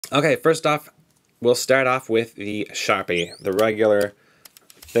Okay, first off, we'll start off with the Sharpie, the regular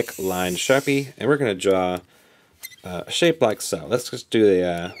thick line Sharpie, and we're going to draw a shape like so. Let's just do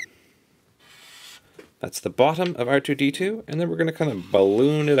the, that's the bottom of R2D2, and then we're going to kind of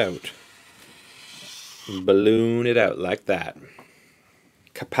balloon it out. Balloon it out like that.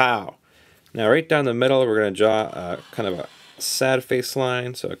 Kapow! Now right down the middle, we're going to draw a kind of a sad face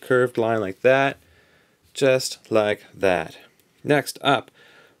line, so a curved line like that, just like that. Next up,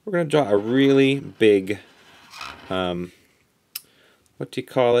 we're going to draw a really big, what do you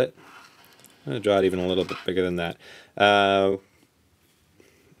call it? I'm going to draw it even a little bit bigger than that.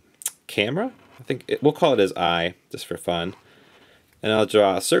 Camera? I think we'll call it his eye, just for fun. And I'll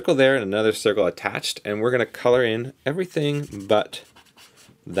draw a circle there and another circle attached, and we're going to color in everything but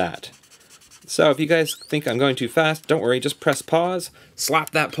that. So if you guys think I'm going too fast, don't worry, just press pause,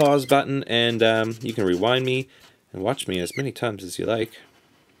 slap that pause button, and you can rewind me and watch me as many times as you like.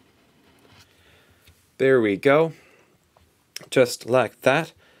 There we go. Just like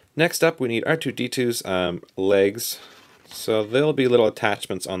that. Next up, we need R2D2's legs. So there'll be little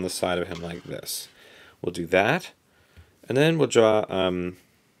attachments on the side of him like this. We'll do that. And then we'll draw, I'm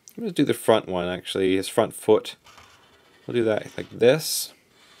going to do the front one actually, his front foot. We'll do that like this.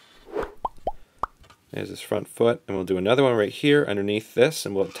 There's his front foot. And we'll do another one right here underneath this,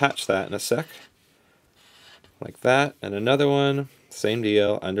 and we'll attach that in a sec. Like that. And another one, same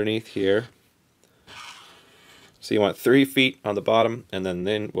deal, underneath here. So you want 3 feet on the bottom, and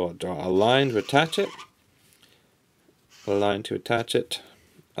then we'll draw a line to attach it, a line to attach it,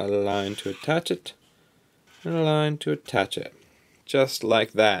 a line to attach it, and a line to attach it. Just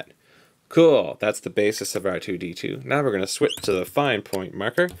like that. Cool, that's the basis of R2D2. Now we're going to switch to the fine point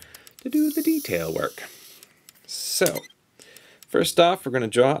marker to do the detail work. So, first off, we're going to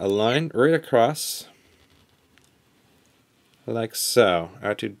draw a line right across, like so,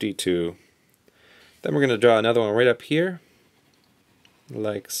 R2D2. Then we're going to draw another one right up here,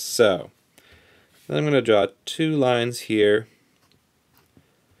 like so. Then I'm going to draw 2 lines here,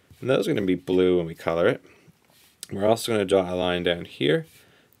 and those are going to be blue when we color it. We're also going to draw a line down here,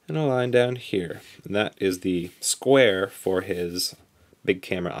 and a line down here. And that is the square for his big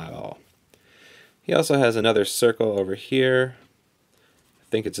camera eyeball. He also has another circle over here. I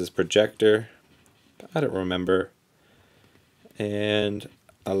think it's his projector, but I don't remember. And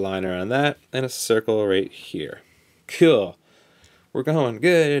a line around that, and a circle right here. Cool. We're going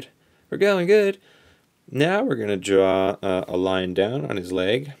good. We're going good. Now we're going to draw a line down on his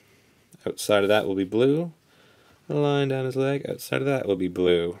leg. Outside of that will be blue. A line down his leg. Outside of that will be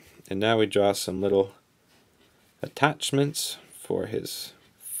blue. And now we draw some little attachments for his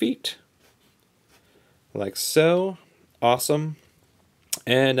feet. Like so. Awesome.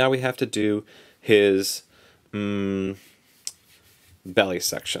 And now we have to do his belly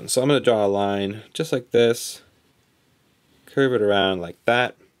section. So I'm going to draw a line just like this, curve it around like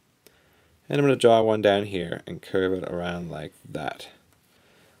that, and I'm going to draw one down here and curve it around like that.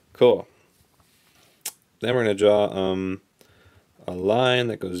 Cool. Then we're going to draw a line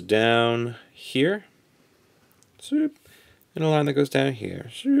that goes down here, and a line that goes down here,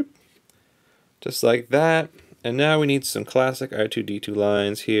 just like that. And now we need some classic R2D2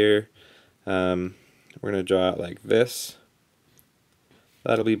 lines here. We're going to draw it like this.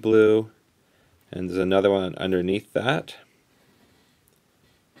 That'll be blue, and there's another one underneath that.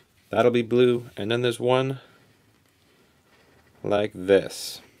 That'll be blue, and then there's one like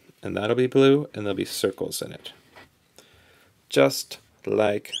this, and that'll be blue, and there'll be circles in it. Just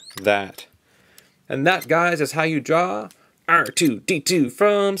like that. And that, guys, is how you draw R2D2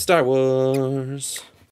 from Star Wars.